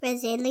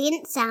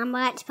Resilience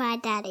Alumni by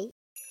Daddy.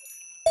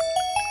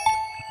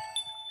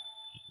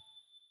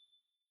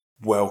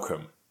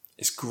 Welcome.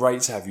 It's great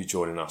to have you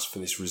joining us for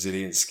this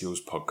Resilience Skills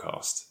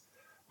podcast,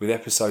 with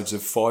episodes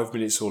of 5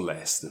 minutes or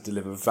less that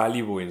deliver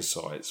valuable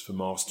insights for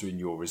mastering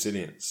your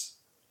resilience.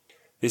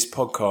 This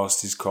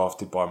podcast is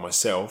crafted by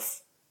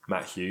myself,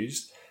 Matt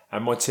Hughes,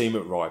 and my team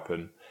at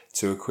Ripen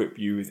to equip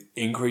you with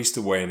increased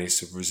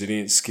awareness of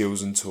resilient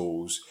skills and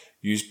tools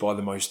used by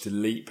the most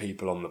elite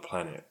people on the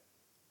planet.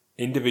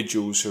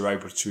 Individuals who are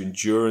able to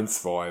endure and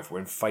thrive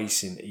when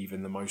facing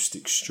even the most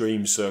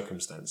extreme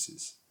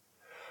circumstances.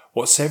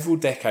 What several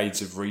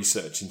decades of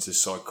research into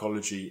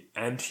psychology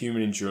and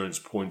human endurance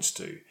points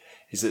to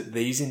is that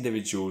these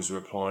individuals are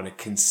applying a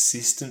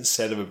consistent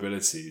set of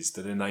abilities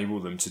that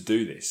enable them to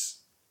do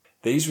this.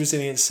 These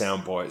resilient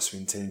sound bites are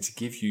intended to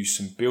give you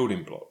some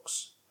building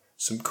blocks,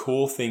 some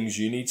core things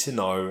you need to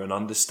know and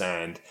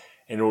understand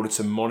in order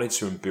to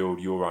monitor and build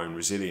your own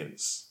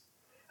resilience.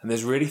 And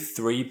there's really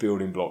 3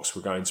 building blocks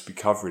we're going to be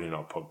covering in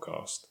our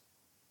podcast.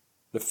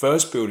 The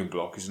first building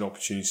block is an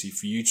opportunity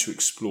for you to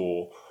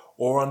explore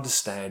or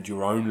understand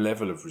your own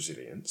level of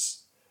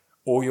resilience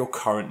or your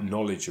current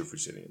knowledge of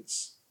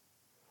resilience.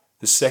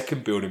 The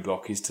second building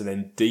block is to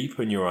then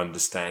deepen your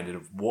understanding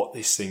of what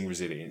this thing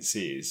resilience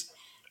is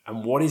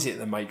and what is it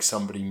that makes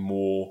somebody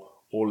more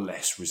or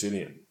less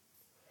resilient.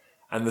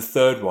 And the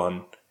third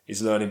one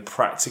is learning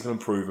practical and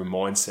proven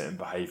mindset and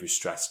behaviour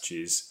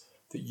strategies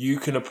that you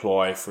can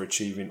apply for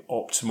achieving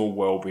optimal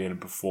well-being and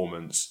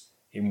performance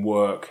in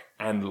work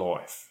and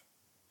life.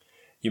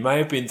 You may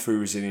have been through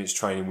resilience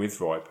training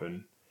with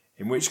Ripen,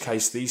 in which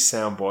case these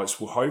sound bites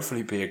will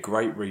hopefully be a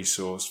great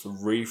resource for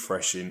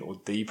refreshing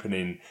or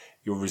deepening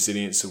your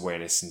resilience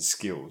awareness and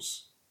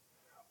skills.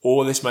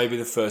 Or this may be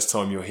the first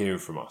time you're hearing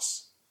from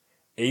us.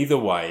 Either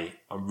way,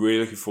 I'm really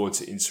looking forward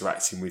to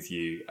interacting with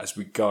you as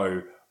we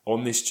go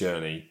on this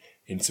journey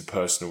into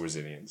personal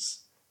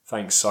resilience.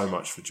 Thanks so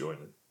much for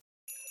joining.